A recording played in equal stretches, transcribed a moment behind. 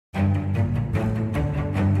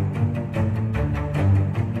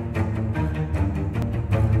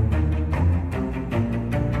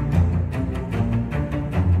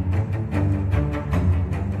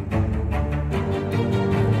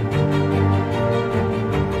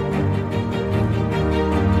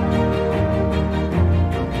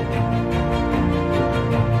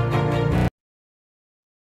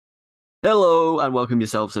and welcome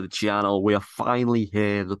yourselves to the channel. We are finally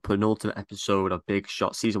here, the penultimate episode of Big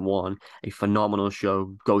Shot Season 1. A phenomenal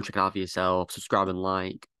show. Go check it out for yourself. Subscribe and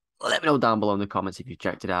like. Let me know down below in the comments if you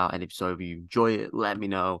checked it out. And if so, if you enjoy it, let me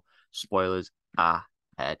know. Spoilers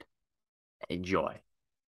ahead. Enjoy.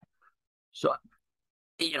 So,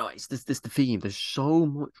 it's this the theme. There's so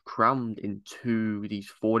much crammed into these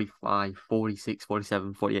 45, 46,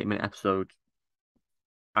 47, 48 minute episodes.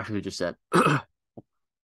 I should have just said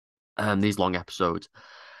these long episodes.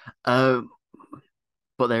 Um,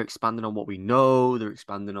 but they're expanding on what we know. They're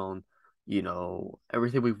expanding on,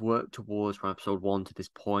 everything we've worked towards from episode one to this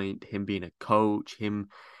point. Him being a coach, him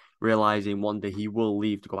realizing one day he will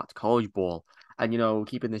leave to go back to college ball, and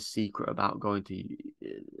keeping this secret about going to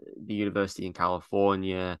the university in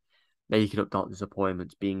California, making up doctor's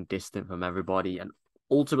appointments, being distant from everybody, and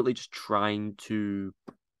ultimately just trying to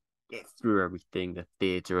get through everything, the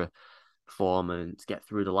theater performance, get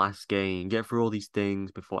through the last game, get through all these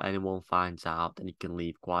things before anyone finds out, then he can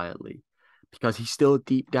leave quietly. Because he still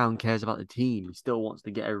deep down cares about the team. He still wants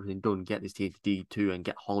to get everything done, get this team to D2 and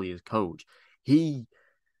get Holly as coach. He,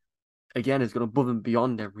 again, has gone above and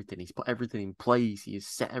beyond everything. He's put everything in place. He has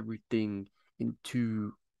set everything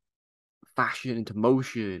into fashion, into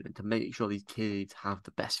motion, and to make sure these kids have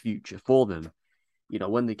the best future for them.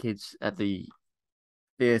 When the kids at the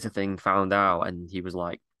theatre thing found out and he was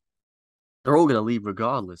like, they're all going to leave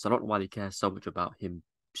regardless. I don't know why they care so much about him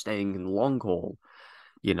staying in the long haul,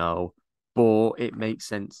 you know, but it makes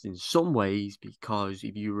sense in some ways because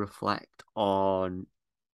if you reflect on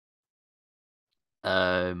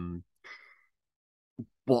um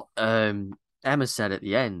what Emma said at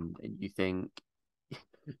the end, and you think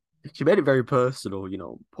she made it very personal,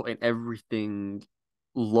 putting everything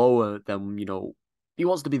lower than he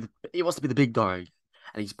wants to be the big dog,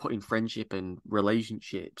 and he's putting friendship and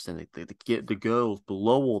relationships and the girls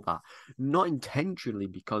below all that, not intentionally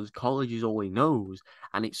because college is all he knows,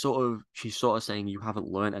 and she's sort of saying you haven't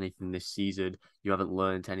learned anything this season, you haven't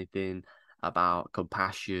learned anything about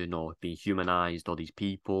compassion or being humanized or these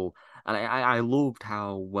people. And I loved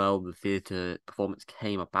how well the theatre performance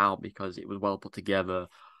came about because it was well put together.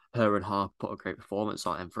 Her and Harp put a great performance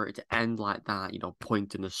on, and for it to end like that,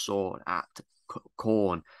 pointing the sword at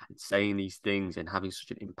Corn and saying these things and having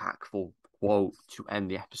such an impactful quote to end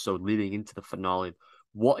the episode, leading into the finale.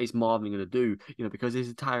 What is Marvin going to do? Because this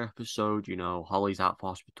entire episode, Holly's out of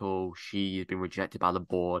hospital. She has been rejected by the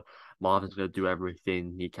board. Marvin's going to do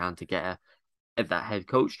everything he can to get her at that head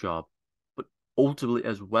coach job. But ultimately,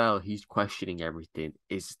 as well, he's questioning everything.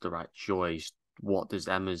 Is this the right choice? What does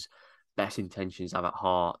Emma's best intentions have at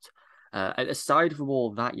heart? And aside from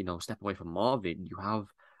all that, step away from Marvin, you have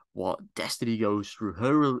what Destiny goes through.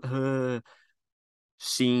 Her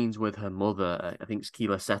scenes with her mother. I think it's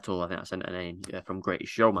Keela Settle. I think that's her name from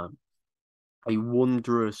Greatest Showman. A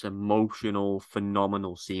wondrous, emotional,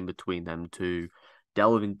 phenomenal scene between them two,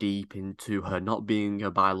 delving deep into her not being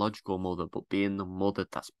her biological mother, but being the mother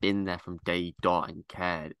that's been there from day dot and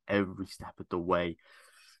cared every step of the way.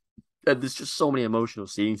 And there's just so many emotional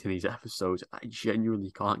scenes in these episodes. I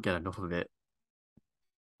genuinely can't get enough of it.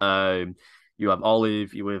 Um, you have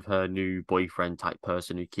Olive, you have her new boyfriend type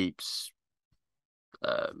person who keeps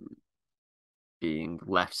um being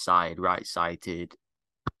left side, right sided,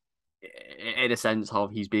 in a sense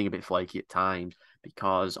of he's being a bit flaky at times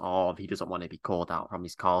because of he doesn't want to be called out from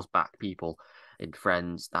his Carlsbad people and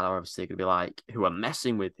friends that are obviously going to be like who are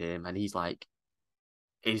messing with him, and he's like,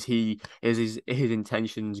 is his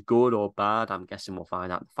intentions good or bad? I'm guessing we'll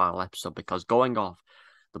find out in the final episode because going off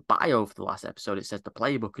the bio for the last episode, it says the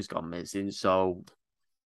playbook has gone missing, so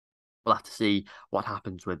we'll have to see what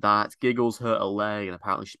happens with that. Giggles hurt a leg and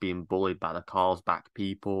apparently she's being bullied by the Carlsbad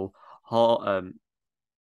people. Holly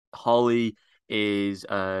is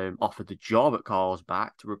offered the job at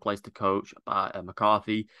Carlsbad to replace the coach,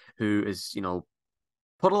 McCarthy, who is,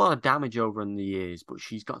 put a lot of damage over in the years, but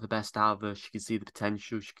she's got the best out of her. She can see the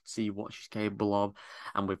potential. She can see what she's capable of.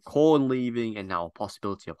 And with Corn leaving and now a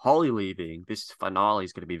possibility of Holly leaving, this finale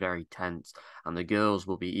is going to be very tense. And the girls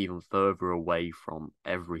will be even further away from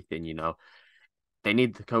everything, They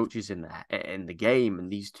need the coaches in the game,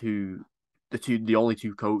 and the only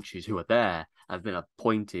two coaches who are there have been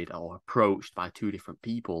appointed or approached by two different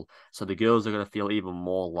people. So the girls are going to feel even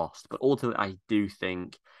more lost. But ultimately, I do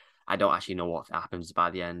think I don't actually know what happens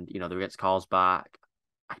by the end. They'll get Carlsbad.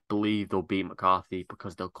 I believe they'll beat McCarthy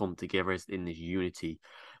because they'll come together in this unity.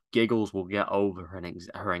 Giggles will get over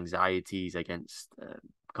her anxieties against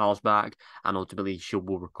Carlsbad, and ultimately she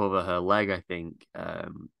will recover her leg, I think.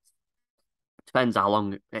 Depends how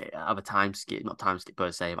long of a time skip, not time skip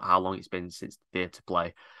per se, but how long it's been since the theatre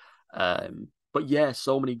play. But yeah,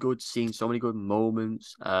 so many good scenes, so many good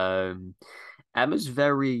moments. Emma's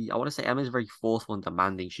very, I want to say Emma's very forceful and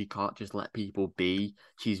demanding. She can't just let people be.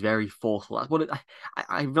 She's very forceful. That's what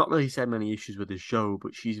I've not really said many issues with the show,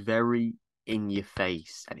 but she's very in your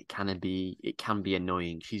face, and it can be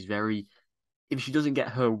annoying. She's very, if she doesn't get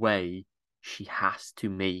her way, she has to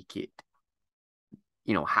make it,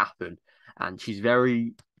 happen. And she's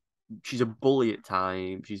a bully at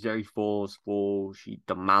times. She's very forceful. She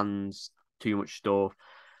demands too much stuff,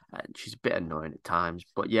 and she's a bit annoying at times.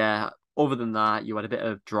 But yeah, other than that, you had a bit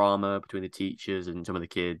of drama between the teachers and some of the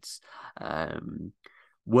kids. Um,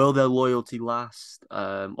 will their loyalty last,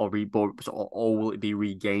 or will it be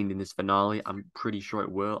regained in this finale? I'm pretty sure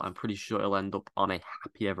it will. I'm pretty sure it'll end up on a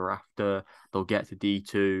happy ever after. They'll get to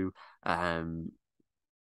D2. Um,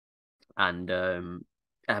 and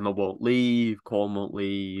Emma won't leave, Corn won't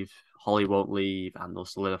leave, Holly won't leave, and they'll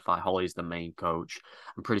solidify Holly as the main coach.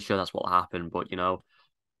 I'm pretty sure that's what'll happen, but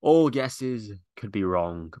all guesses could be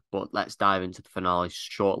wrong. But let's dive into the finale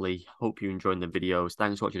shortly. Hope you're enjoying the videos.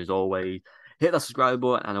 Thanks for watching as always. Hit that subscribe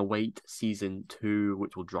button and await season 2,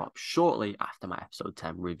 which will drop shortly after my episode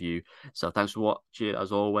 10 review. So thanks for watching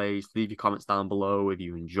as always. Leave your comments down below if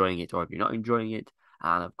you're enjoying it or if you're not enjoying it.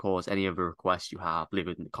 And of course, any other requests you have, leave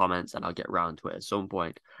it in the comments and I'll get around to it at some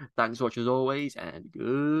point. Thanks for watching as always, and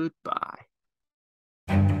goodbye.